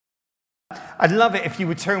I'd love it if you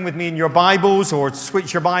would turn with me in your Bibles or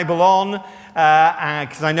switch your Bible on,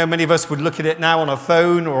 because I know many of us would look at it now on a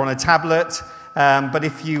phone or on a tablet. But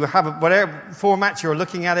if you have whatever format you're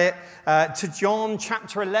looking at it, to John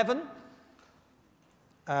chapter 11,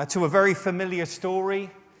 to a very familiar story,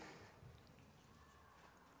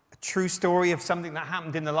 a true story of something that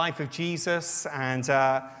happened in the life of Jesus, and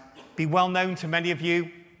be well known to many of you.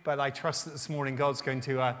 But I trust that this morning God's going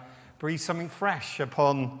to breathe something fresh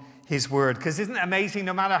upon His word. Because isn't it amazing,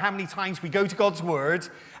 no matter how many times we go to God's word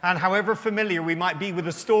and however familiar we might be with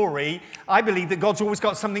a story, I believe that God's always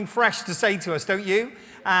got something fresh to say to us, don't you?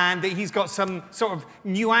 And that He's got some sort of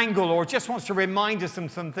new angle or just wants to remind us of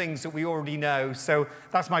some things that we already know. So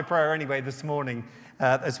that's my prayer anyway this morning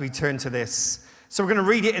as we turn to this. So we're going to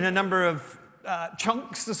read it in a number of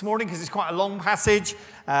chunks this morning because it's quite a long passage.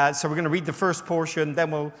 So we're going to read the first portion,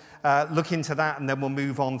 then we'll look into that, and then we'll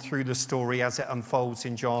move on through the story as it unfolds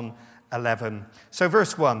in John 11. So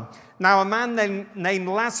verse 1. Now a man named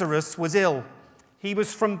Lazarus was ill. He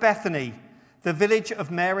was from Bethany, the village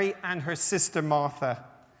of Mary and her sister Martha.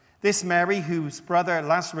 This Mary, whose brother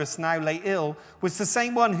Lazarus now lay ill, was the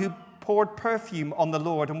same one who poured perfume on the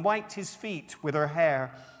Lord and wiped his feet with her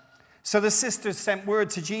hair. So the sisters sent word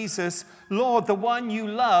to Jesus, "Lord, the one you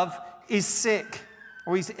love is sick,"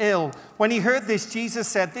 or he's ill. When he heard this, Jesus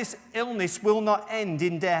said, "This illness will not end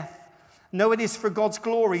in death. No, it is for God's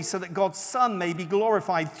glory, so that God's Son may be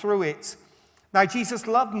glorified through it." Now Jesus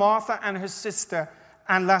loved Martha and her sister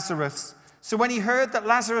and Lazarus. So when he heard that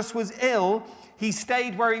Lazarus was ill, he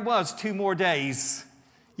stayed where he was 2 more days.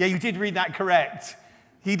 Yeah, you did read that correct.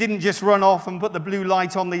 He didn't just run off and put the blue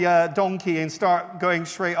light on the donkey and start going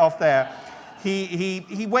straight off there.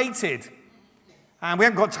 He waited. And we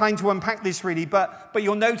haven't got time to unpack this really, but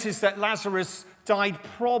you'll notice that Lazarus died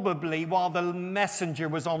probably while the messenger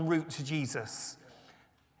was en route to Jesus.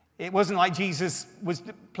 It wasn't like Jesus was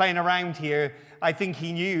playing around here. I think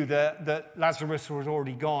he knew that Lazarus was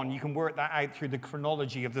already gone. You can work that out through the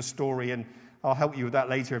chronology of the story, and I'll help you with that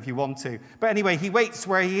later if you want to. But anyway, he waits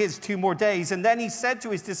where he is 2 more days. And then he said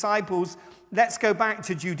to his disciples, "Let's go back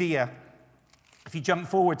to Judea." If you jump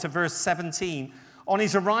forward to verse 17. On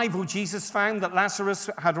his arrival, Jesus found that Lazarus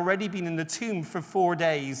had already been in the tomb for 4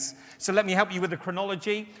 days. So let me help you with the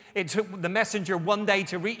chronology. It took the messenger 1 day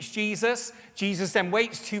to reach Jesus. Jesus then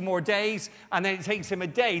waits 2 more days, and then it takes him a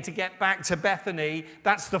day to get back to Bethany.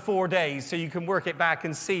 That's the 4 days. So you can work it back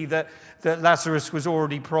and see that Lazarus was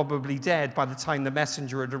already probably dead by the time the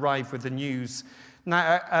messenger had arrived with the news.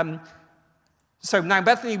 Now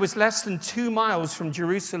Bethany was less than 2 miles from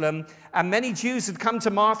Jerusalem, and many Jews had come to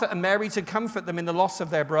Martha and Mary to comfort them in the loss of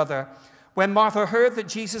their brother. When Martha heard that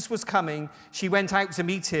Jesus was coming, she went out to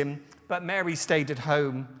meet him, but Mary stayed at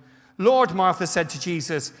home. "Lord," Martha said to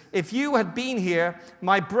Jesus, "if you had been here,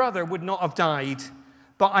 my brother would not have died.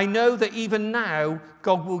 But I know that even now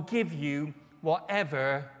God will give you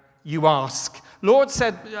whatever you ask."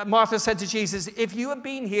 Martha said to Jesus, "If you had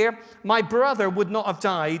been here, my brother would not have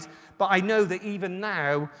died. But I know that even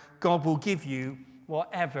now, God will give you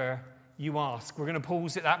whatever you ask." We're going to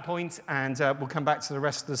pause at that point, and we'll come back to the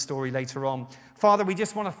rest of the story later on. Father, we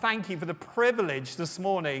just want to thank you for the privilege this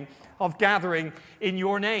morning of gathering in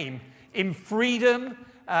your name, in freedom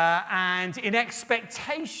and in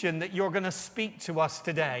expectation that you're going to speak to us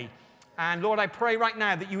today. And Lord, I pray right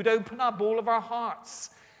now that you would open up all of our hearts.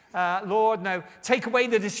 Lord, now take away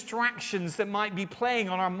the distractions that might be playing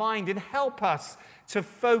on our mind and help us to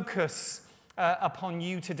focus upon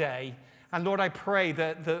you today. And Lord, I pray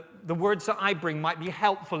that the words that I bring might be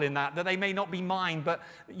helpful in that they may not be mine, but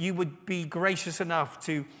you would be gracious enough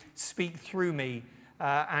to speak through me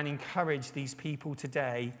and encourage these people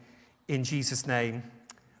today. In Jesus' name,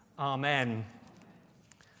 amen.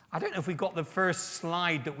 I don't know if we've got the first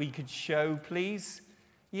slide that we could show, please.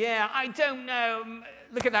 Yeah, I don't know.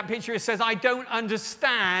 Look at that picture. It says, "I don't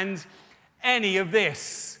understand any of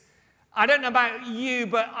this." I don't know about you,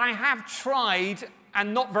 but I have tried,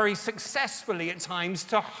 and not very successfully at times,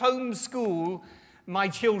 to homeschool my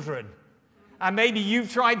children. And maybe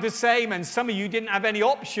you've tried the same, and some of you didn't have any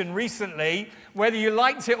option recently, whether you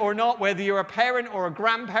liked it or not, whether you're a parent or a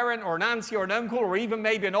grandparent or an auntie or an uncle or even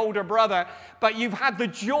maybe an older brother, but you've had the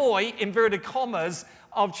joy, inverted commas,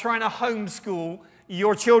 of trying to homeschool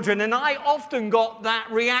your children. And I often got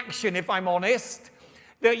that reaction, if I'm honest,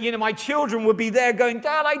 that, my children would be there going,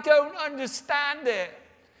 "Dad, I don't understand it."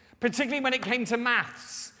 Particularly when it came to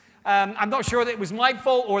maths. I'm not sure that it was my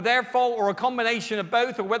fault or their fault or a combination of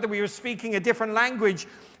both, or whether we were speaking a different language.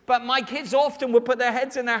 But my kids often would put their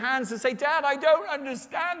heads in their hands and say, "Dad, I don't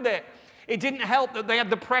understand it." It didn't help that they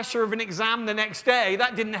had the pressure of an exam the next day.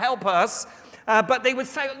 That didn't help us. But they would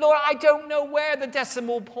say, Lord, I don't know where the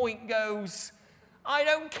decimal point goes. I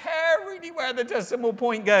don't care really where the decimal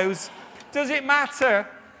point goes. Does it matter?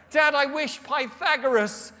 Dad, I wish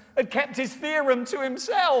Pythagoras had kept his theorem to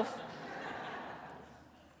himself.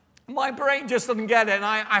 My brain just doesn't get it, and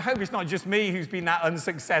I hope it's not just me who's been that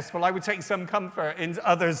unsuccessful. I would take some comfort in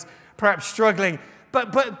others perhaps struggling.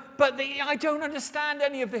 But I don't understand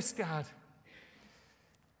any of this, Dad.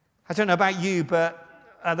 I don't know about you, but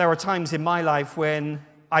there are times in my life when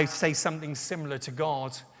I say something similar to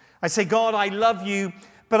God. I say, God, I love you,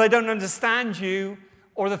 but I don't understand you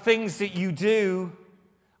or the things that you do.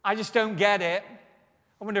 I just don't get it.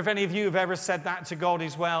 I wonder if any of you have ever said that to God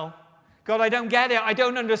as well. God, I don't get it. I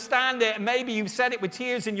don't understand it. And maybe you've said it with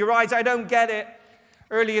tears in your eyes. I don't get it.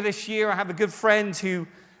 Earlier this year, I have a good friend who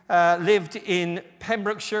lived in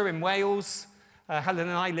Pembrokeshire in Wales. Helen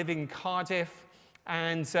and I live in Cardiff.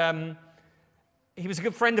 And he was a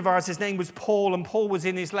good friend of ours. His name was Paul, and Paul was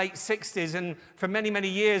in his late 60s. And for many, many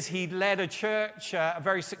years, he'd led a church, a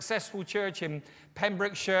very successful church in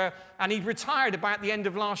Pembrokeshire. And he'd retired about the end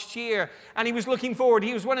of last year. And he was looking forward.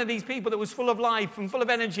 He was one of these people that was full of life and full of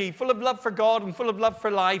energy, full of love for God and full of love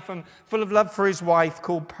for life and full of love for his wife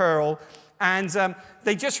called Pearl. And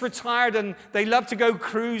they just retired, and they loved to go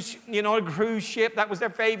cruise, a cruise ship. That was their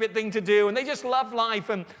favorite thing to do. And they just loved life.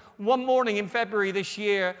 And one morning in February this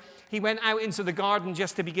year, he went out into the garden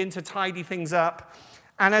just to begin to tidy things up.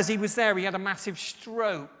 And as he was there, he had a massive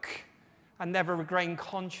stroke and never regained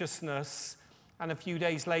consciousness. And a few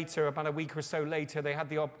days later, about a week or so later, they had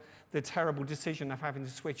the terrible decision of having to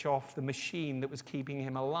switch off the machine that was keeping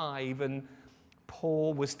him alive. And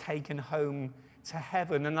Paul was taken home to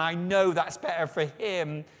heaven. And I know that's better for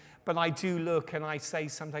him. But I do look and I say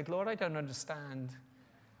sometimes, Lord, I don't understand.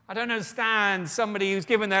 I don't understand somebody who's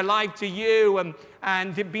given their life to you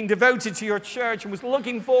and been devoted to your church and was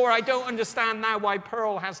looking forward. I don't understand now why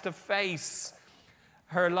Pearl has to face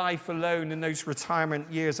her life alone in those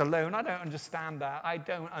retirement years alone. I don't understand that. I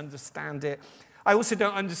don't understand it. I also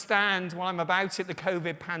don't understand what I'm about it, the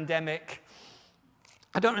COVID pandemic.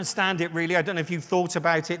 I don't understand it really. I don't know if you've thought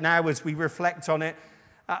about it now as we reflect on it.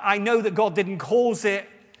 I know that God didn't cause it.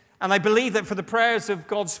 And I believe that for the prayers of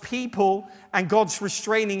God's people and God's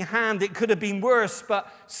restraining hand, it could have been worse.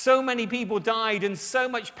 But so many people died and so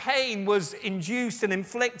much pain was induced and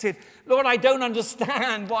inflicted. Lord, I don't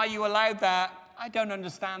understand why you allowed that. I don't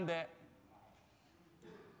understand it.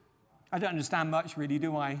 I don't understand much, really,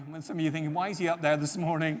 do I? When some of you are thinking, why is he up there this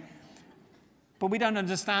morning? But we don't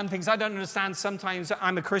understand things. I don't understand sometimes.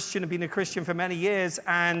 I'm a Christian, I've been a Christian for many years,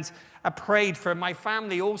 and I prayed for my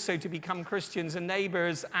family also to become Christians and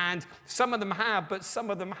neighbors, and some of them have, but some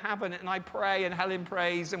of them haven't, and I pray, and Helen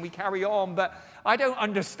prays, and we carry on, but I don't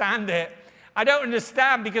understand it. I don't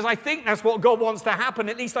understand because I think that's what God wants to happen.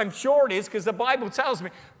 At least I'm sure it is because the Bible tells me.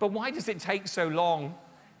 But why does it take so long?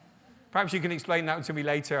 Perhaps you can explain that to me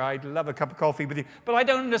later. I'd love a cup of coffee with you. But I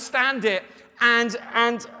don't understand it, and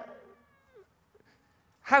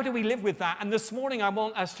how do we live with that? And this morning I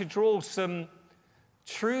want us to draw some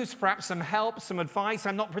truths, perhaps some help, some advice.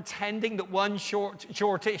 I'm not pretending that one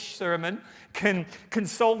shortish sermon can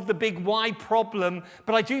solve the big why problem,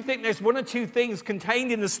 but I do think there's one or two things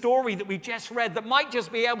contained in the story that we've just read that might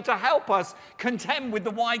just be able to help us contend with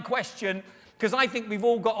the why question, because I think we've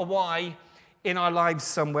all got a why in our lives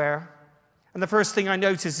somewhere. And the first thing I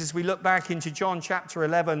notice as we look back into John chapter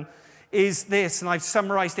 11 is this, and I've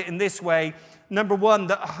summarized it in this way. Number one,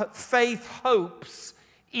 that faith hopes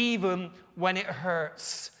even when it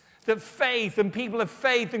hurts. That faith and people of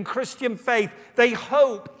faith and Christian faith, they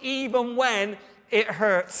hope even when it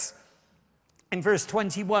hurts. In verse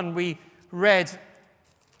 21, we read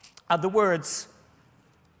the words,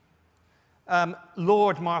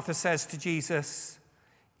 Lord, Martha says to Jesus,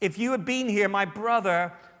 if you had been here, my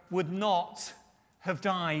brother would not have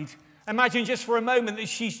died. Imagine just for a moment that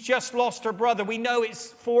she's just lost her brother. We know it's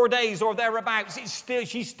 4 days or thereabouts.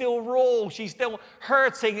 She's still raw. She's still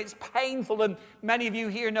hurting. It's painful. And many of you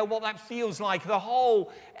here know what that feels like. The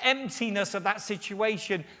whole emptiness of that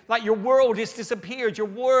situation. Like your world has disappeared. Your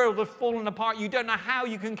world has fallen apart. You don't know how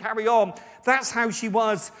you can carry on. That's how she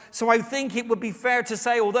was. So I think it would be fair to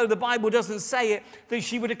say, although the Bible doesn't say it, that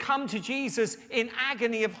she would have come to Jesus in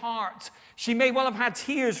agony of heart. She may well have had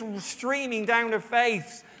tears streaming down her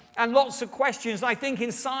face. And lots of questions. I think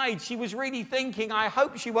inside she was really thinking, I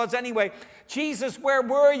hope she was anyway, Jesus, where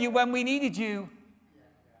were you when we needed you?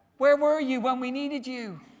 Where were you when we needed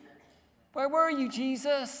you? Where were you,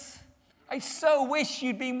 Jesus? I so wish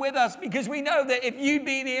you'd been with us because we know that if you'd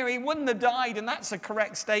been here, he wouldn't have died. And that's a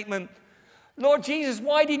correct statement. Lord Jesus,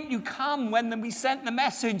 why didn't you come when we sent the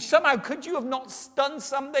message? Somehow, could you have not done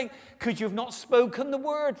something? Could you have not spoken the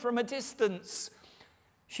word from a distance?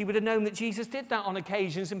 She would have known that Jesus did that on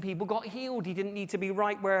occasions and people got healed. He didn't need to be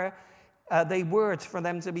right where they were for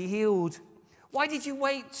them to be healed. Why did you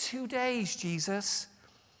wait 2 days, Jesus?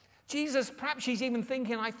 Jesus, perhaps she's even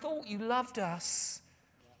thinking, I thought you loved us.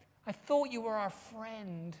 I thought you were our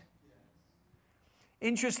friend.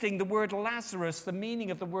 Interesting, the word Lazarus, the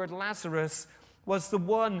meaning of the word Lazarus was the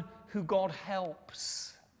one who God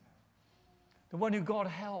helps. The one who God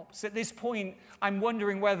helps. At this point, I'm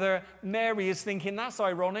wondering whether Mary is thinking, that's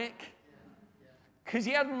ironic, because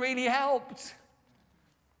he hadn't really helped.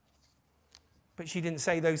 But she didn't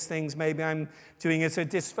say those things. Maybe I'm doing us a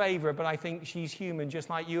disfavor, but I think she's human, just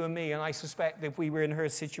like you and me, and I suspect if we were in her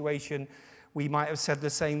situation, we might have said the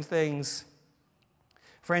same things.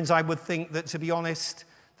 Friends, I would think that, to be honest,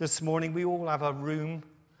 this morning we all have a room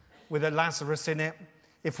with a Lazarus in it.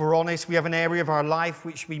 If we're honest, we have an area of our life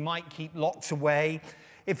which we might keep locked away.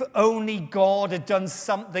 If only God had done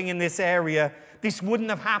something in this area, this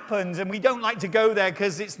wouldn't have happened. And we don't like to go there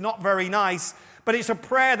because it's not very nice. But it's a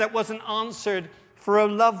prayer that wasn't answered for a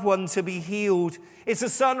loved one to be healed. It's a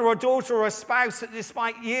son or a daughter or a spouse that,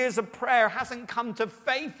 despite years of prayer, hasn't come to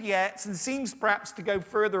faith yet and seems perhaps to go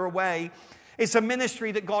further away. It's a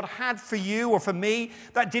ministry that God had for you or for me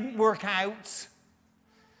that didn't work out.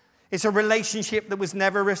 It's a relationship that was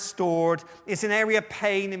never restored. It's an area of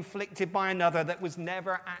pain inflicted by another that was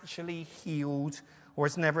never actually healed or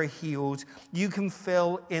is never healed. You can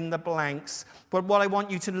fill in the blanks. But what I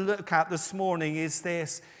want you to look at this morning is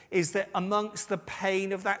this, is that amongst the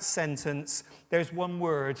pain of that sentence, there's one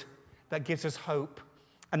word that gives us hope.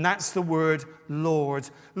 And that's the word Lord.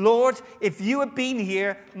 Lord, if you had been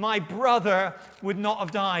here, my brother would not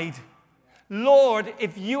have died. Lord,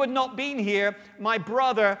 if you had not been here, my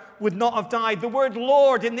brother would not have died. The word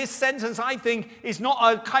Lord in this sentence, I think, is not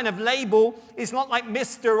a kind of label. It's not like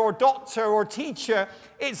Mr. or Doctor or Teacher.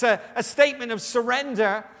 It's a statement of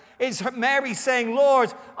surrender. It's Mary saying,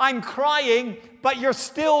 Lord, I'm crying, but you're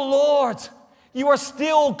still Lord. You are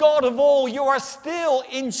still God of all. You are still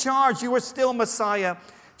in charge. You are still Messiah.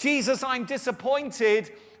 Jesus, I'm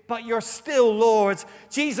disappointed, but you're still Lord.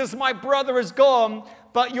 Jesus, my brother is gone,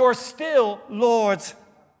 but you're still Lord.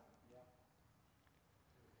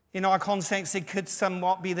 In our context, it could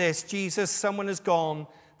somewhat be this. Jesus, someone is gone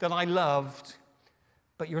that I loved,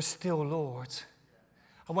 but you're still Lord.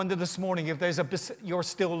 I wonder this morning if there's you're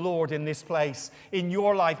still Lord in this place, in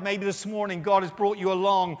your life. Maybe this morning God has brought you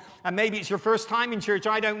along, and maybe it's your first time in church,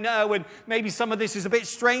 I don't know, and maybe some of this is a bit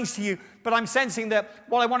strange to you, but I'm sensing that,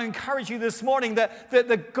 well, I want to encourage you this morning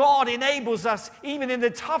that God enables us, even in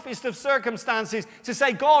the toughest of circumstances, to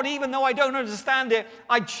say, God, even though I don't understand it,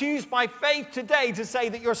 I choose by faith today to say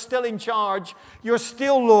that you're still in charge, you're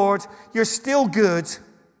still Lord, you're still good,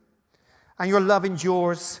 and your love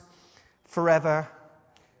endures forever.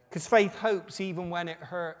 Because faith hopes even when it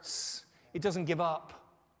hurts. It doesn't give up.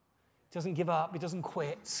 It doesn't give up. It doesn't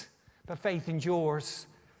quit. But faith endures.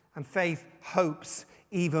 And faith hopes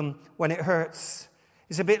even when it hurts.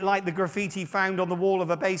 It's a bit like the graffiti found on the wall of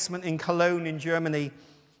a basement in Cologne in Germany,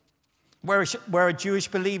 where a Jewish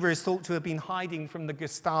believer is thought to have been hiding from the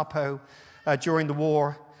Gestapo during the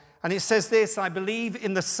war. And it says this, I believe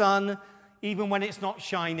in the sun even when it's not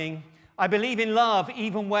shining. I believe in love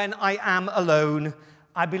even when I am alone.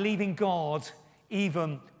 I believe in God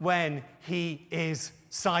even when he is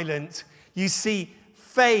silent. You see,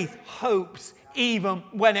 faith hopes even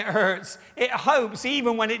when it hurts. It hopes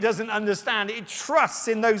even when it doesn't understand. It trusts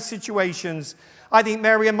in those situations. I think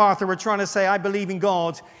Mary and Martha were trying to say, I believe in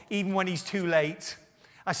God even when he's too late.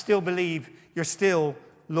 I still believe you're still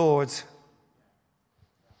Lord.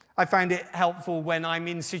 I find it helpful when I'm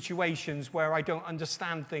in situations where I don't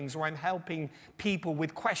understand things, or I'm helping people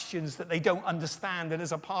with questions that they don't understand. And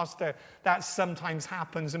as a pastor, that sometimes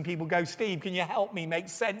happens. And people go, Steve, can you help me make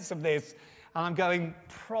sense of this? And I'm going,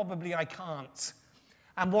 probably I can't.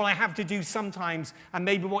 And what I have to do sometimes, and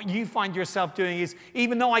maybe what you find yourself doing, is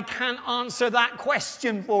even though I can't answer that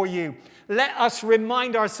question for you, let us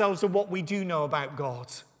remind ourselves of what we do know about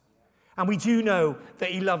God. And we do know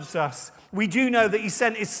that he loves us. We do know that he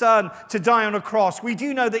sent his son to die on a cross. We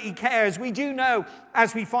do know that he cares. We do know,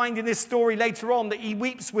 as we find in this story later on, that he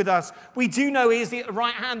weeps with us. We do know he is at the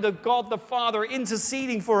right hand of God the Father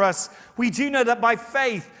interceding for us. We do know that by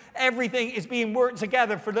faith, everything is being worked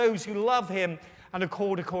together for those who love him and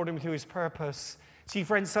accord according to his purpose. See,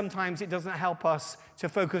 friends, sometimes it doesn't help us to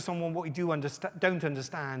focus on what we don't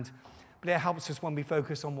understand, but it helps us when we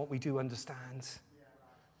focus on what we do understand.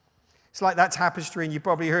 It's like that tapestry, and you've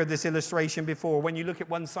probably heard this illustration before. When you look at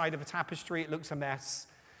one side of a tapestry, it looks a mess.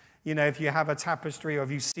 You know, if you have a tapestry, or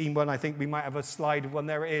if you've seen one, I think we might have a slide of one.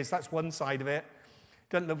 There it is. That's one side of it.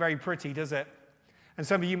 Doesn't look very pretty, does it? And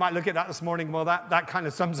some of you might look at that this morning, well, that kind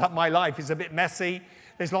of sums up my life. It's a bit messy.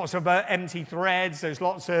 There's lots of empty threads. There's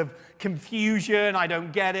lots of confusion. I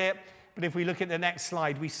don't get it. But if we look at the next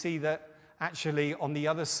slide, we see that actually on the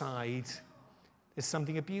other side, there's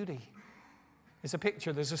something of beauty. There's a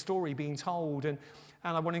picture, there's a story being told. And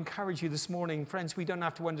I want to encourage you this morning, friends, we don't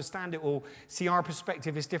have to understand it all. See, our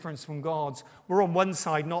perspective is different from God's. We're on one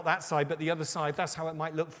side, not that side, but the other side. That's how it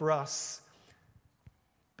might look for us.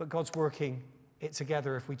 But God's working it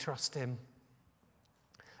together if we trust him.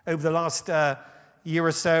 Over the last year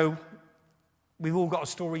or so, we've all got a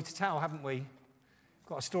story to tell, haven't we?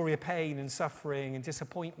 Got a story of pain and suffering and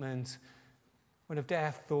disappointment, one of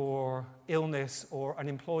death or illness or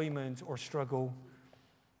unemployment or struggle.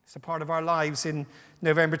 It's a part of our lives. In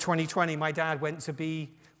November 2020, my dad went to be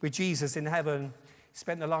with Jesus in heaven. He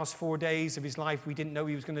spent the last 4 days of his life, we didn't know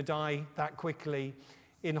he was going to die that quickly,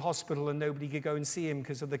 in hospital, and nobody could go and see him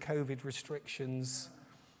because of the COVID restrictions.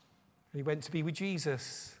 And he went to be with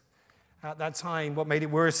Jesus. At that time, what made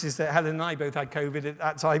it worse is that Helen and I both had COVID at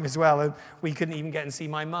that time as well, and we couldn't even get and see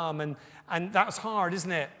my mum. And that's hard,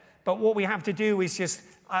 isn't it? But what we have to do is just,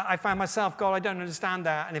 I found myself, God, I don't understand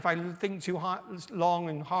that. And if I think too long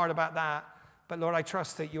and hard about that, but Lord, I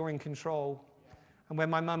trust that you're in control. And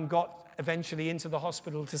when my mum got eventually into the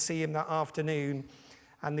hospital to see him that afternoon,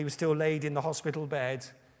 and he was still laid in the hospital bed,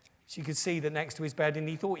 she could see that next to his bed, and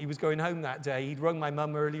he thought he was going home that day. He'd rung my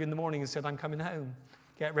mum early in the morning and said, I'm coming home.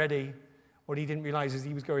 Get ready. What he didn't realize is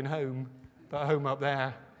he was going home, but home up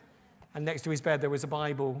there. And next to his bed, there was a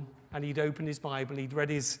Bible, and he'd opened his Bible, he'd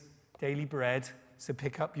read his daily bread, so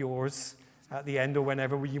pick up yours at the end or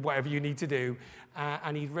whenever, whatever you need to do.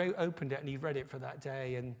 And he'd opened it, and he'd read it for that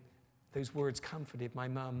day, and those words comforted my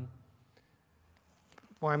mum.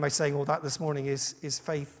 Why am I saying all that this morning is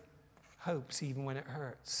faith hopes even when it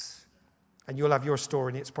hurts. And you'll have your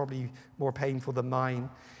story, and it's probably more painful than mine.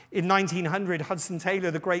 In 1900, Hudson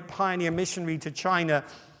Taylor, the great pioneer missionary to China,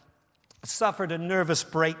 suffered a nervous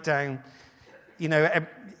breakdown. You know,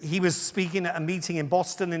 he was speaking at a meeting in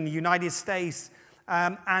Boston in the United States,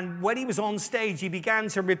 and when he was on stage, he began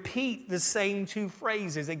to repeat the same two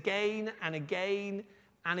phrases again and again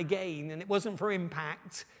and again. And it wasn't for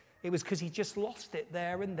impact. It was because he just lost it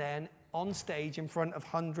there and then on stage in front of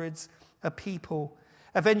hundreds of people.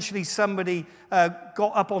 Eventually, somebody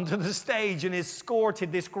got up onto the stage and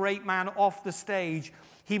escorted this great man off the stage.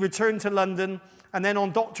 He returned to London, and then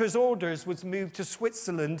on doctor's orders was moved to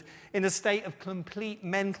Switzerland in a state of complete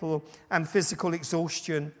mental and physical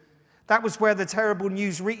exhaustion. That was where the terrible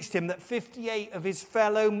news reached him that 58 of his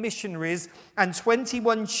fellow missionaries and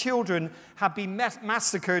 21 children had been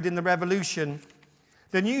massacred in the revolution.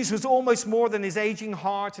 The news was almost more than his aging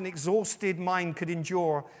heart and exhausted mind could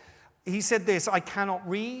endure. He said this, I cannot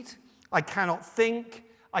read, I cannot think,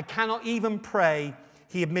 I cannot even pray,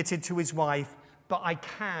 he admitted to his wife, but I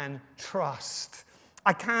can trust.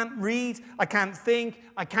 I can't read, I can't think,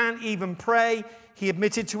 I can't even pray, he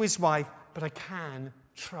admitted to his wife, but I can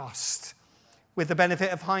trust. With the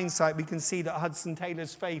benefit of hindsight, we can see that Hudson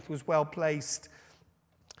Taylor's faith was well placed.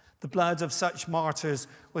 The blood of such martyrs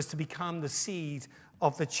was to become the seed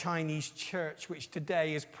of the Chinese church, which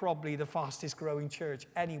today is probably the fastest growing church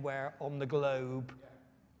anywhere on the globe.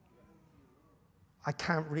 I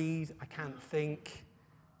can't read, I can't think,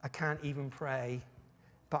 I can't even pray,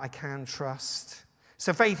 but I can trust.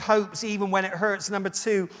 So faith hopes even when it hurts. Number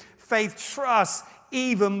 2, faith trusts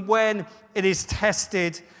even when it is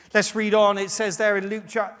tested. Let's read on. It says there in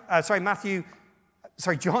John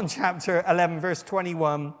chapter 11, verse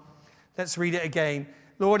 21. Let's read it again.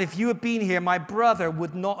 Lord, if you had been here, my brother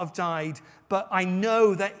would not have died. But I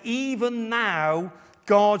know that even now,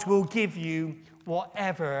 God will give you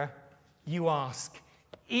whatever you ask.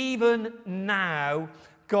 Even now,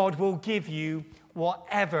 God will give you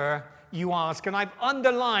whatever you ask. And I've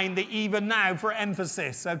underlined the even now for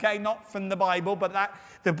emphasis, okay? Not from the Bible, but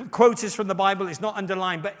the quote is from the Bible. It's not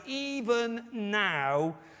underlined. But even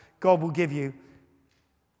now, God will give you.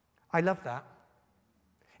 I love that.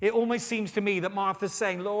 It almost seems to me that Martha's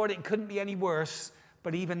saying, Lord, it couldn't be any worse,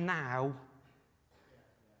 but even now,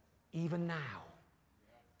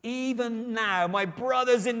 my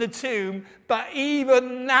brother's in the tomb, but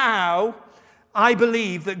even now, I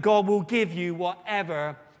believe that God will give you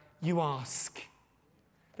whatever you ask.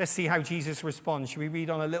 Let's see how Jesus responds. Should we read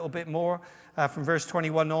on a little bit more from verse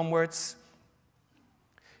 21 onwards?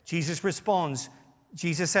 Jesus responds.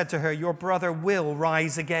 Jesus said to her, your brother will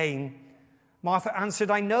rise again. Martha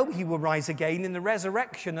answered, I know he will rise again in the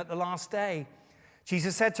resurrection at the last day.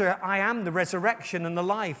 Jesus said to her, I am the resurrection and the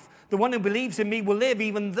life. The one who believes in me will live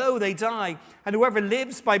even though they die. And whoever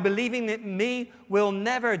lives by believing in me will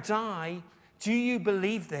never die. Do you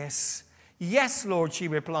believe this? Yes, Lord, she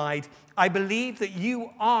replied. I believe that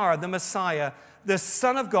you are the Messiah, the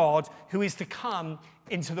Son of God, who is to come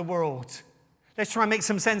into the world. Let's try and make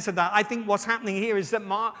some sense of that. I think what's happening here is that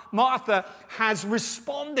Martha has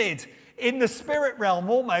responded in the spirit realm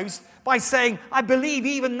almost by saying, I believe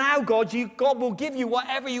even now, God will give you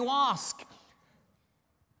whatever you ask.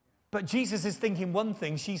 But Jesus is thinking one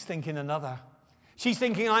thing, she's thinking another. She's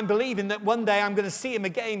thinking, I'm believing that one day I'm going to see him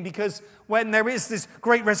again, because when there is this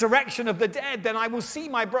great resurrection of the dead, then I will see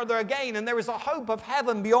my brother again, and there is a hope of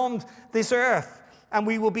heaven beyond this earth, and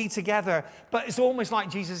we will be together. But it's almost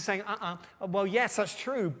like Jesus is saying, well, yes, that's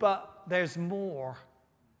true, but there's more.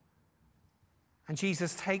 And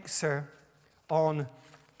Jesus takes her on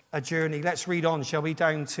a journey. Let's read on, shall we,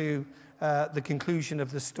 down to the conclusion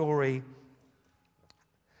of the story.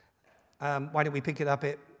 Why don't we pick it up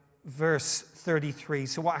at verse 33.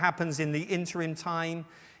 So what happens in the interim time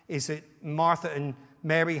is that Martha and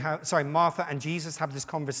Jesus have this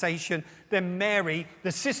conversation. Then Mary,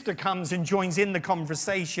 the sister, comes and joins in the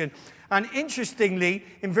conversation. And interestingly,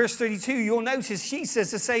 in verse 32, you'll notice she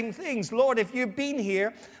says the same things. Lord, if you'd been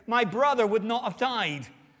here, my brother would not have died.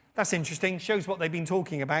 That's interesting. Shows what they've been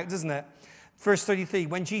talking about, doesn't it? Verse 33,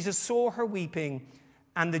 when Jesus saw her weeping,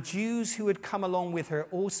 and the Jews who had come along with her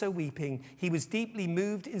also weeping, he was deeply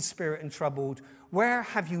moved in spirit and troubled. Where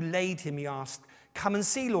have you laid him, he asked. Come and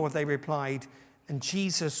see, Lord, they replied. And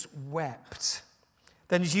Jesus wept.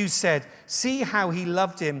 Then the Jews said, see how he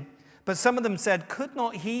loved him. But some of them said, could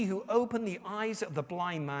not he who opened the eyes of the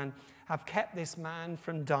blind man have kept this man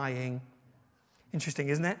from dying? Interesting,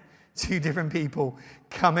 isn't it? Two different people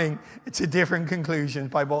coming to different conclusions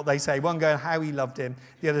by what they say. One going, how he loved him.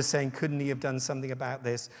 The other saying, couldn't he have done something about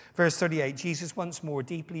this? Verse 38, Jesus once more,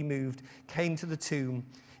 deeply moved, came to the tomb.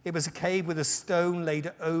 It was a cave with a stone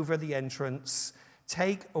laid over the entrance.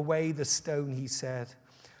 Take away the stone, he said.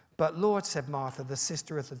 But Lord, said Martha, the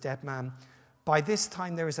sister of the dead man, by this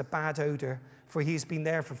time there is a bad odor, for he has been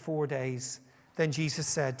there for 4 days. Then Jesus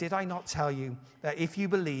said, did I not tell you that if you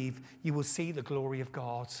believe, you will see the glory of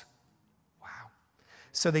God?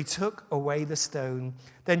 So they took away the stone.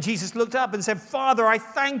 Then Jesus looked up and said, Father, I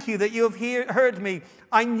thank you that you have heard me.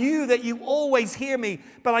 I knew that you always hear me,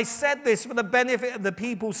 but I said this for the benefit of the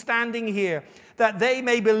people standing here, that they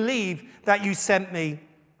may believe that you sent me.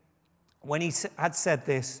 When he had said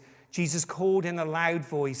this, Jesus called in a loud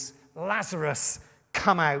voice, Lazarus,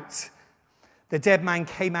 come out. The dead man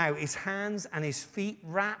came out, his hands and his feet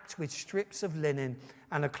wrapped with strips of linen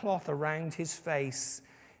and a cloth around his face.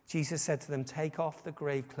 Jesus said to them, take off the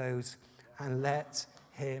grave clothes and let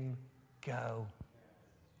him go.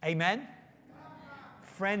 Amen?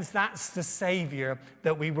 Friends, that's the Savior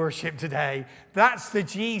that we worship today. That's the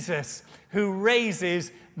Jesus who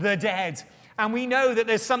raises the dead. And we know that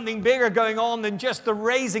there's something bigger going on than just the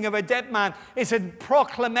raising of a dead man. It's a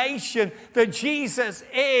proclamation that Jesus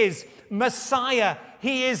is Messiah.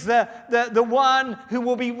 He is the one who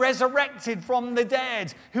will be resurrected from the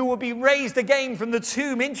dead, who will be raised again from the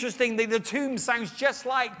tomb. Interestingly, the tomb sounds just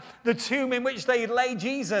like the tomb in which they laid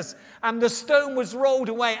Jesus, and the stone was rolled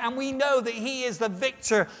away. And we know that he is the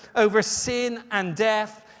victor over sin and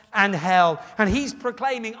death and hell. And he's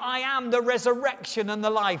proclaiming, I am the resurrection and the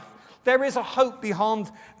life. There is a hope beyond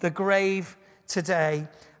the grave today.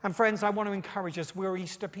 And friends, I want to encourage us. We're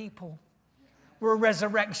Easter people. We're a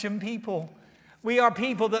resurrection people. We are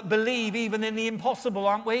people that believe even in the impossible,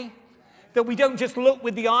 aren't we? That we don't just look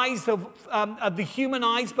with the eyes of the human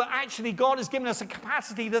eyes, but actually God has given us a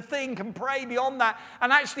capacity to think and pray beyond that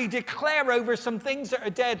and actually declare over some things that are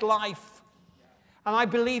dead life. And I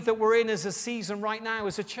believe that we're in as a season right now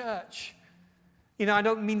as a church. You know, I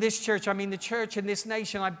don't mean this church, I mean the church in this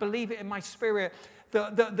nation. I believe it in my spirit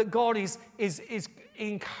that God is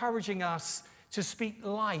encouraging us to speak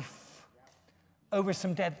life over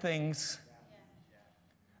some dead things.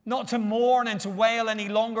 Not to mourn and to wail any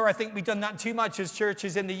longer. I think we've done that too much as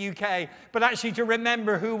churches in the UK. But actually to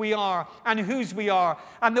remember who we are and whose we are.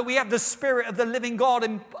 And that we have the Spirit of the living God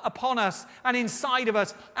upon us and inside of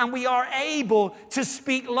us. And we are able to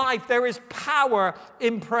speak life. There is power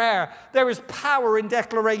in prayer. There is power in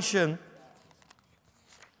declaration.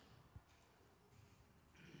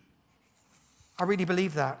 I really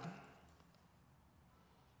believe that.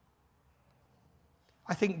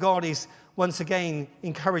 I think God is once again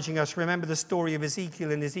encouraging us. Remember the story of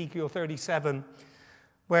Ezekiel in Ezekiel 37,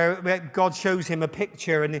 where God shows him a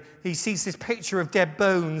picture, and he sees this picture of dead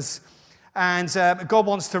bones. And God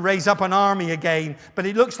wants to raise up an army again, but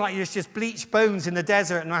it looks like it's just bleached bones in the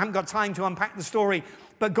desert, and I haven't got time to unpack the story.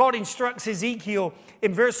 But God instructs Ezekiel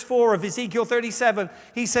in verse 4 of Ezekiel 37.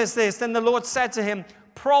 He says this, "Then the Lord said to him,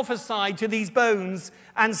 prophesy to these bones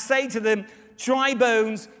and say to them, dry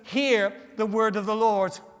bones, hear the word of the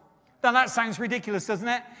Lord." Now that sounds ridiculous, doesn't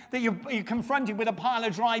it? That you're confronted with a pile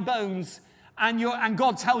of dry bones and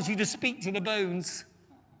God tells you to speak to the bones.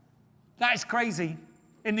 That's crazy.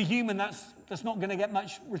 In the human, that's not going to get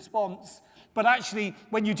much response. But actually,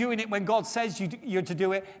 when you're doing it, when God says you're to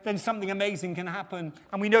do it, then something amazing can happen.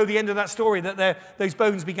 And we know the end of that story, that those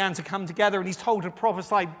bones began to come together, and he's told to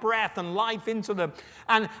prophesy breath and life into them.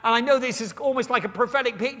 And I know this is almost like a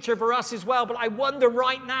prophetic picture for us as well, but I wonder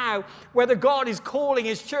right now whether God is calling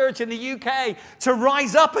his church in the UK to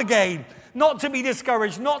rise up again, not to be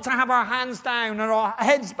discouraged, not to have our hands down and our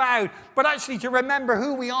heads bowed, but actually to remember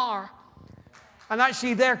who we are. And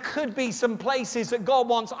actually, there could be some places that God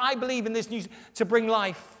wants, I believe in this news, to bring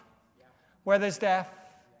life where there's death.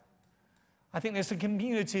 I think there's some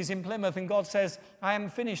communities in Plymouth, and God says, I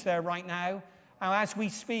haven't finished there right now. And as we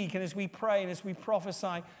speak and as we pray and as we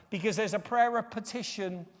prophesy, because there's a prayer of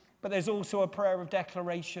petition, but there's also a prayer of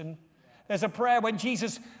declaration. There's a prayer when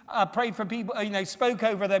Jesus prayed for people, spoke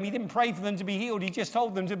over them. He didn't pray for them to be healed. He just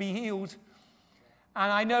told them to be healed. And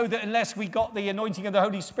I know that unless we got the anointing of the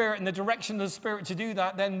Holy Spirit and the direction of the Spirit to do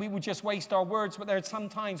that, then we would just waste our words. But there are some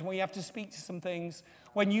times when we have to speak to some things,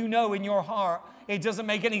 when you know in your heart, it doesn't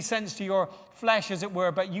make any sense to your flesh, as it were,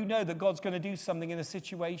 but you know that God's going to do something in a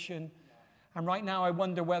situation. And right now, I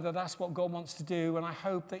wonder whether that's what God wants to do. And I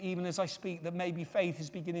hope that even as I speak, that maybe faith is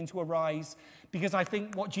beginning to arise. Because I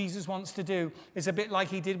think what Jesus wants to do is a bit like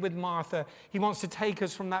he did with Martha. He wants to take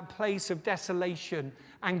us from that place of desolation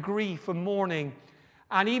and grief and mourning.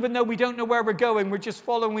 And even though we don't know where we're going, we're just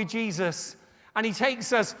following Jesus. And he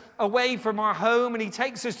takes us away from our home, and he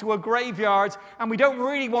takes us to a graveyard, and we don't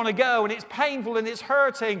really want to go, and it's painful and it's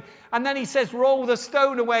hurting. And then he says, roll the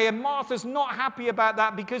stone away. And Martha's not happy about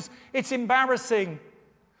that because it's embarrassing.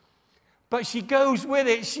 But she goes with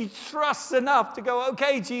it. She trusts enough to go,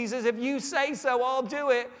 okay, Jesus, if you say so, I'll do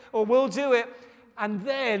it, or we'll do it. And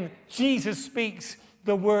then Jesus speaks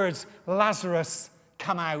the words, Lazarus,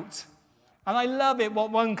 come out. And I love it, what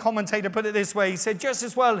one commentator put it this way. He said, just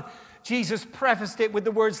as well, Jesus prefaced it with the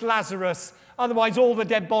words Lazarus. Otherwise, all the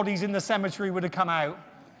dead bodies in the cemetery would have come out.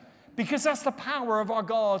 Because that's the power of our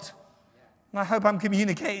God. And I hope I'm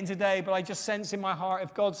communicating today, but I just sense in my heart,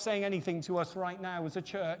 if God's saying anything to us right now as a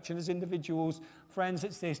church and as individuals, friends,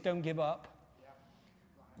 it's this: don't give up.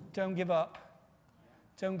 Don't give up.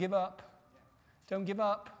 Don't give up. Don't give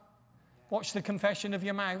up. Watch the confession of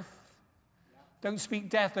your mouth. Don't speak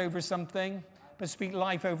death over something, but speak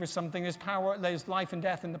life over something. There's life and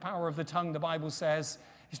death in the power of the tongue, the Bible says.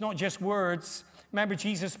 It's not just words. Remember,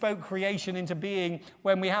 Jesus spoke creation into being.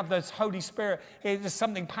 When we have the Holy Spirit, there's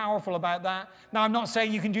something powerful about that. Now, I'm not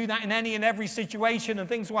saying you can do that in any and every situation and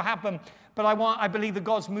things will happen, but I believe that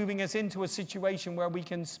God's moving us into a situation where we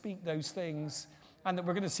can speak those things and that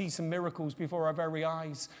we're going to see some miracles before our very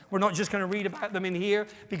eyes. We're not just going to read about them in here,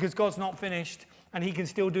 because God's not finished and he can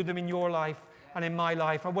still do them in your life and in my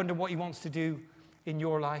life. I wonder what he wants to do in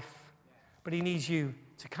your life. But he needs you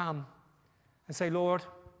to come and say, Lord,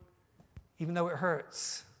 even though it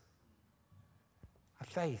hurts, I have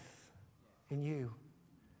faith in you.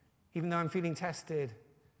 Even though I'm feeling tested,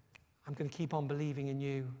 I'm going to keep on believing in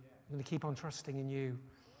you. I'm going to keep on trusting in you.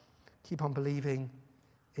 Keep on believing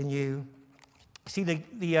in you. See,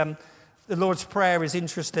 the Lord's Prayer is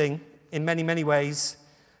interesting in many, many ways.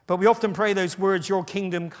 But we often pray those words, your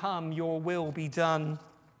kingdom come, your will be done.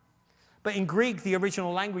 But in Greek, the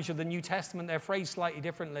original language of the New Testament, they're phrased slightly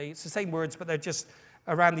differently. It's the same words, but they're just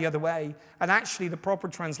around the other way. And actually, the proper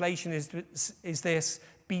translation is this: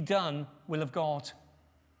 be done, will of God.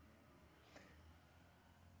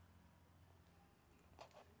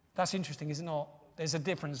 That's interesting, is it not? There's a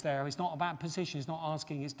difference there. It's not about position. It's not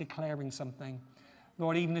asking. It's declaring something.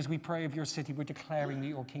 Lord, even as we pray of your city, we're declaring that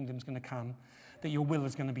your kingdom's going to come, that your will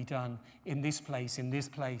is going to be done in this place, in this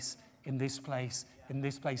place, in this place, in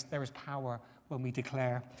this place. There is power when we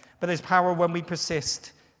declare. But there's power when we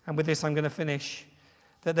persist. And with this, I'm going to finish.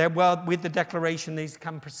 That with the declaration, there's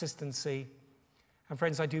come persistency. And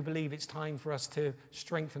friends, I do believe it's time for us to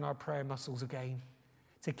strengthen our prayer muscles again,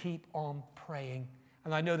 to keep on praying.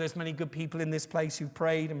 And I know there's many good people in this place who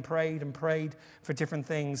prayed and prayed and prayed for different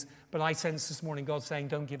things. But I sense this morning God saying,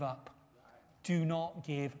 don't give up. Do not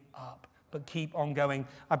give up, but keep on going.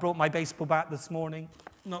 I brought my baseball bat this morning,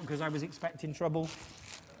 not because I was expecting trouble,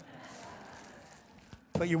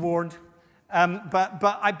 but you're warned. But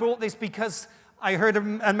I brought this because I heard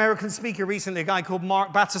an American speaker recently, a guy called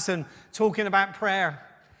Mark Batterson, talking about prayer.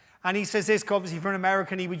 And he says this, obviously for an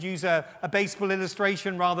American, he would use a baseball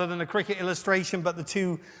illustration rather than a cricket illustration, but the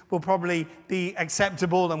two will probably be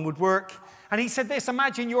acceptable and would work. And he said this,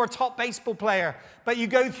 imagine you're a top baseball player, but you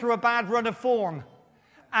go through a bad run of form.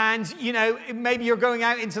 And, you know, maybe you're going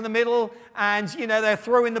out into the middle and, you know, they're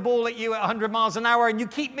throwing the ball at you at 100 miles an hour and you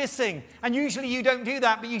keep missing. And usually you don't do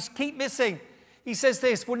that, but you keep missing. He says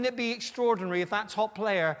this, wouldn't it be extraordinary if that top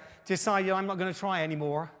player decided, I'm not going to try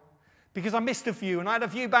anymore? Because I missed a few, and I had a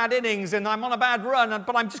few bad innings, and I'm on a bad run,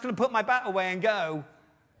 but I'm just going to put my bat away and go.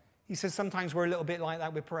 He says sometimes we're a little bit like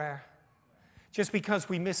that with prayer. Just because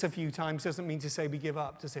we miss a few times doesn't mean to say we give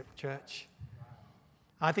up, does it, church?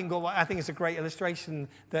 I think it's a great illustration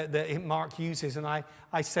that Mark uses, and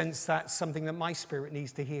I sense that's something that my spirit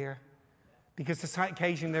needs to hear. Because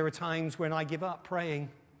occasionally there are times when I give up praying.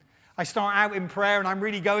 I start out in prayer and I'm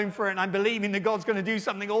really going for it and I'm believing that God's going to do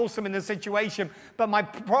something awesome in the situation. But my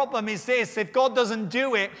problem is this, if God doesn't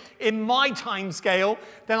do it in my time scale,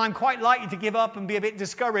 then I'm quite likely to give up and be a bit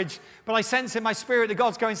discouraged. But I sense in my spirit that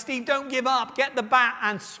God's going, Steve, don't give up. Get the bat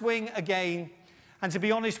and swing again. And to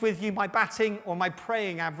be honest with you, my batting or my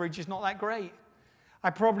praying average is not that great.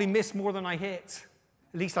 I probably miss more than I hit.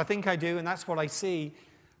 At least I think I do, and that's what I see.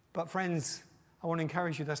 But friends, I want to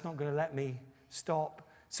encourage you, that's not going to let me stop.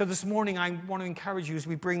 So this morning, I want to encourage you as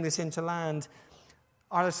we bring this into land.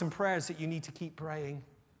 Are there some prayers that you need to keep praying?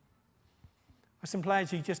 Are some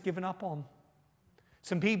prayers you've just given up on?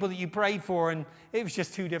 Some people that you prayed for and it was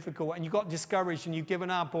just too difficult and you got discouraged and you've given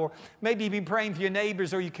up. Or maybe you've been praying for your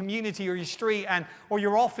neighbors or your community or your street or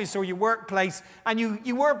your office or your workplace and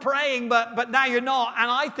you were praying but now you're not. And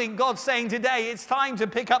I think God's saying today it's time to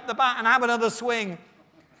pick up the bat and have another swing.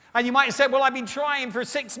 And you might have said, well, I've been trying for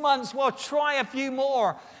 6 months. Well, try a few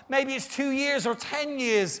more. Maybe it's 2 years or 10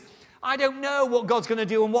 years. I don't know what God's going to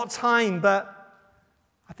do and what time, but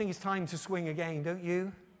I think it's time to swing again, don't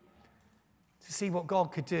you? To see what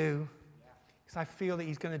God could do. Because I feel that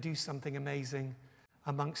he's going to do something amazing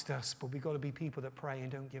amongst us. But we've got to be people that pray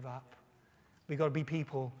and don't give up. We've got to be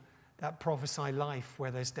people that prophesy life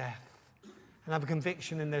where there's death. And have a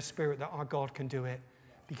conviction in their spirit that our God can do it.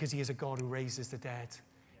 Because he is a God who raises the dead.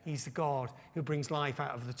 He's the God who brings life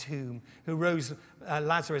out of the tomb, who rose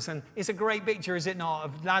Lazarus. And it's a great picture, is it not,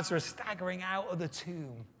 of Lazarus staggering out of the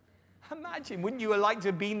tomb. Imagine, wouldn't you have liked to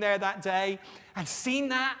have been there that day and seen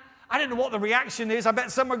that? I don't know what the reaction is. I bet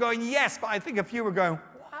some were going, yes, but I think a few were going,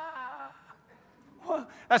 wow.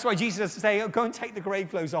 That's why Jesus said, go and take the grave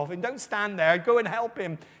clothes off and don't stand there. Go and help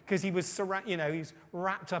him because he was he's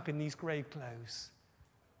wrapped up in these grave clothes.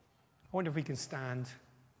 I wonder if we can stand.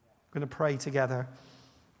 We're going to pray together.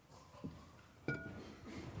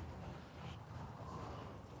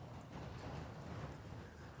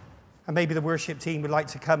 And maybe the worship team would like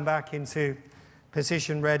to come back into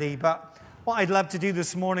position ready. But what I'd love to do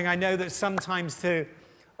this morning, I know that sometimes to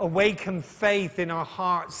awaken faith in our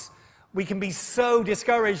hearts, we can be so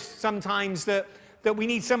discouraged sometimes that we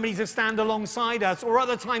need somebody to stand alongside us. Or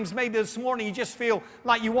other times, maybe this morning, you just feel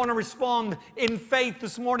like you want to respond in faith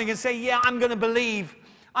this morning and say, yeah, I'm going to believe.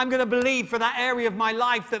 I'm going to believe for that area of my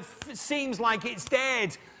life that seems like it's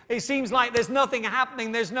dead. It seems like there's nothing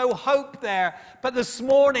happening. There's no hope there. But this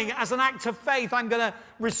morning, as an act of faith, I'm going to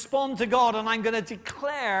respond to God and I'm going to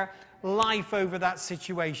declare life over that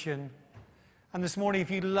situation. And this morning,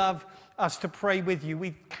 if you'd love us to pray with you,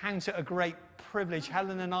 we count it a great privilege.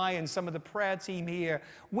 Helen and I and some of the prayer team here,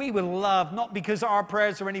 we will love, not because our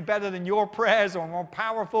prayers are any better than your prayers or more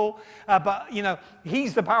powerful, but,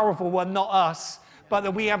 he's the powerful one, not us. But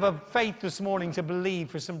that we have a faith this morning to believe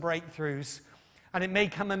for some breakthroughs. And it may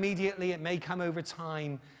come immediately, it may come over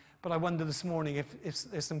time. But I wonder this morning if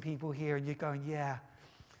there's some people here and you're going, yeah,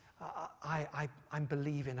 I'm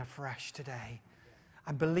believing afresh today.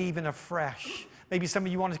 I'm believing afresh. Maybe some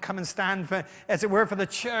of you want to come and stand for, as it were, for the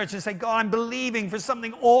church and say, God, I'm believing for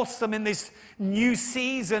something awesome in this new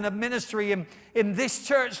season of ministry. And in this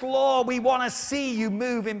church, Lord, we want to see you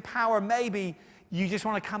move in power. Maybe you just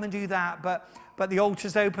want to come and do that. But the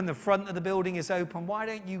altar's open, the front of the building is open. Why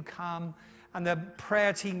don't you come? And the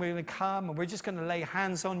prayer team, we're going to come and we're just going to lay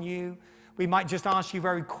hands on you. We might just ask you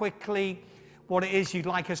very quickly what it is you'd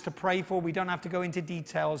like us to pray for. We don't have to go into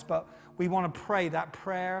details, but we want to pray that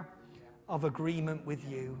prayer of agreement with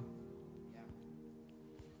you.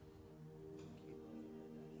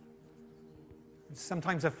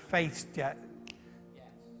 Sometimes a faith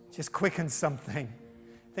just quickens something.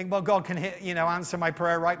 Think, well, God can answer my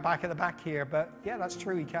prayer right back at the back here. But yeah, that's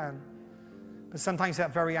true, he can. But sometimes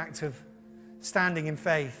that very act of standing in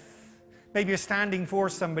faith. Maybe you're standing for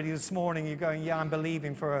somebody this morning. You're going, yeah, I'm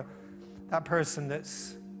believing for That person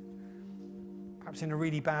that's perhaps in a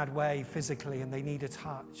really bad way physically and they need a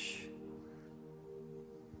touch.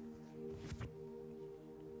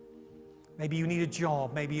 Maybe you need a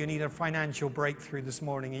job. Maybe you need a financial breakthrough this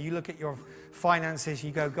morning. And you look at your finances, you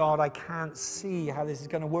go, God, I can't see how this is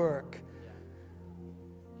going to work.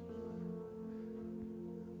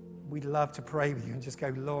 We'd love to pray with you and just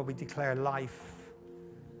go, Lord, we declare life.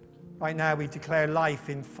 Right now, we declare life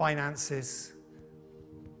in finances.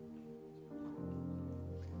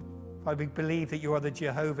 Father, we believe that you are the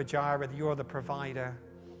Jehovah Jireh, that you are the provider.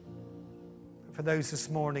 For those this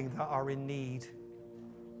morning that are in need,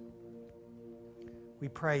 we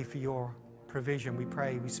pray for your provision. We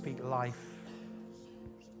pray, we speak life.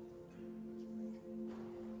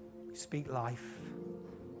 We speak life.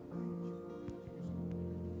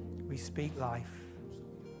 We speak life.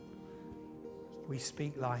 We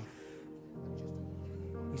speak life.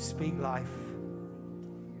 We speak life.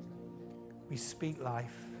 We speak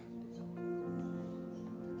life.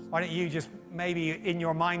 Why don't you just maybe in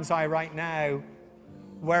your mind's eye right now,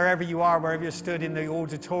 wherever you are, wherever you're stood in the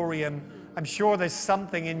auditorium, I'm sure there's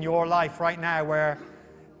something in your life right now where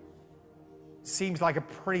it seems like a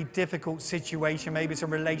pretty difficult situation. Maybe it's a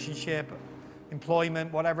relationship,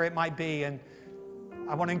 employment, whatever it might be. And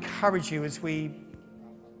I want to encourage you as we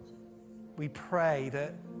pray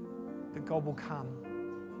that God will come.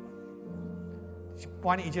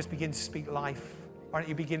 Why don't you just begin to speak life? Why don't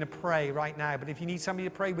you begin to pray right now? But if you need somebody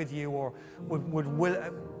to pray with you or would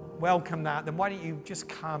welcome that, then why don't you just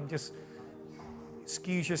come, just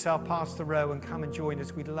excuse yourself past the row and come and join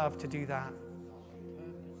us. We'd love to do that.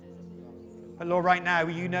 But Lord, right now,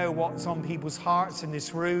 you know what's on people's hearts in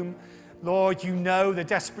this room. Lord, you know the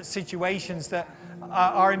desperate situations that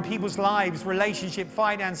are in people's lives, relationship,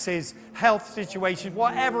 finances, health situations,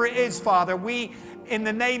 whatever it is, Father. We, in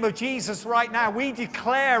the name of Jesus right now, we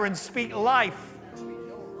declare and speak life.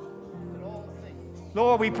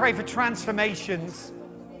 Lord, we pray for transformations.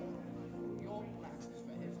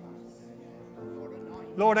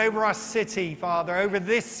 Lord, over our city, Father, over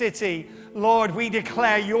this city, Lord, we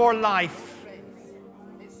declare your life.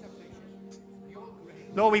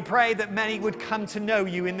 Lord, we pray that many would come to know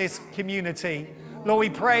you in this community. Lord, we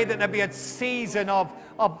pray that there'd be a season of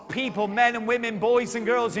people, men and women, boys and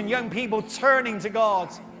girls and young people turning to God.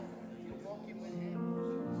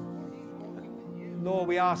 Lord,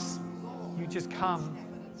 we ask you just come.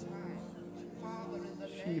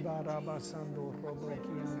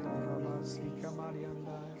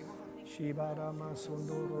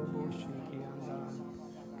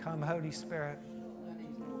 Come, Holy Spirit.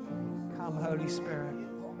 Come, Holy Spirit.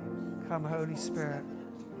 Come, Holy Spirit.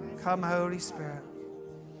 Come, Holy Spirit.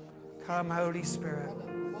 Come, Holy Spirit.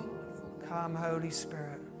 Come, Holy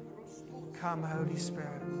Spirit. Come, Holy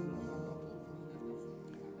Spirit.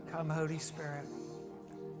 Come, Holy Spirit.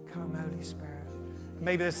 Come, Holy Spirit.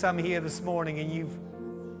 Maybe there's some here this morning and you've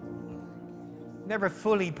never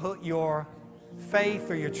fully put your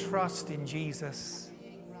faith or your trust in Jesus.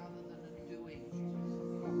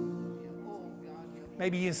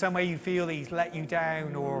 Maybe in some way you feel he's let you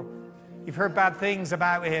down, or you've heard bad things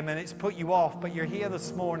about him and it's put you off, but you're here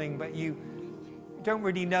this morning, but you don't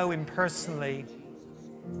really know him personally.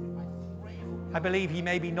 I believe he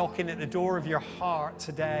may be knocking at the door of your heart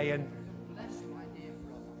today, and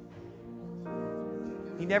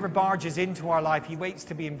he never barges into our life. He waits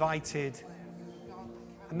to be invited.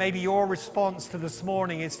 And maybe your response to this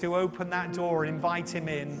morning is to open that door and invite him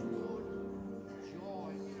in.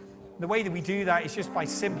 The way that we do that is just by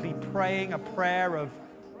simply praying a prayer of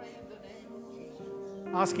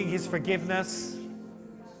asking his forgiveness,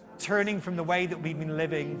 turning from the way that we've been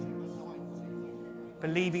living,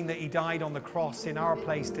 believing that he died on the cross in our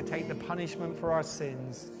place to take the punishment for our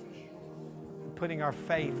sins, and putting our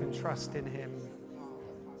faith and trust in him.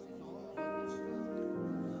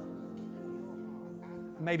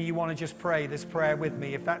 Maybe you want to just pray this prayer with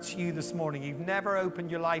me. If that's you this morning, you've never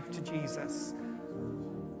opened your life to Jesus,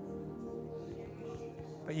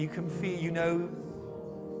 but you can feel, you know,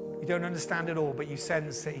 you don't understand it all, but you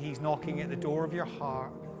sense that he's knocking at the door of your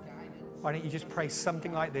heart. Why don't you just pray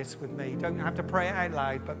something like this with me? You don't have to pray it out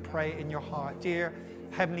loud, but pray it in your heart. Dear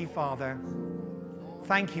Heavenly Father,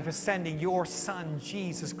 thank you for sending your Son,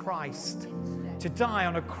 Jesus Christ, to die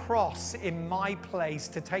on a cross in my place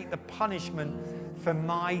to take the punishment for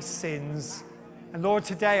my sins. And Lord,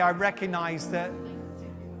 today I recognize that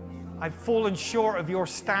I've fallen short of your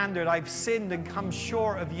standard. I've sinned and come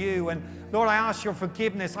short of you. And Lord, I ask your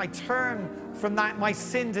forgiveness. I turn from that, my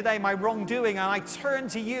sin today, my wrongdoing, and I turn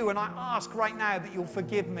to you and I ask right now that you'll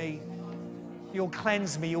forgive me. You'll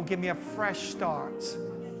cleanse me. You'll give me a fresh start.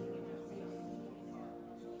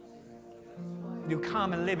 You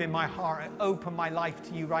come and live in my heart and open my life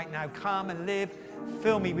to you right now. Come and live.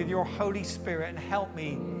 Fill me with your Holy Spirit and help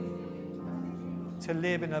me to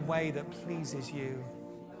live in a way that pleases you.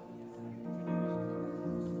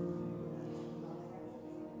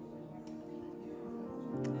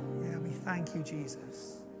 Yeah, we thank you,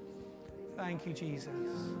 Jesus. Thank you, Jesus.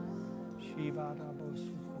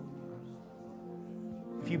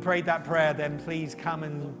 If you prayed that prayer, then please come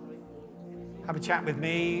and have a chat with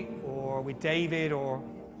me or with David or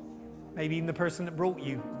maybe even the person that brought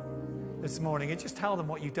you this morning, and just tell them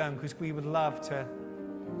what you've done, because we would love to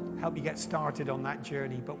help you get started on that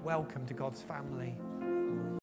journey. But welcome to God's family.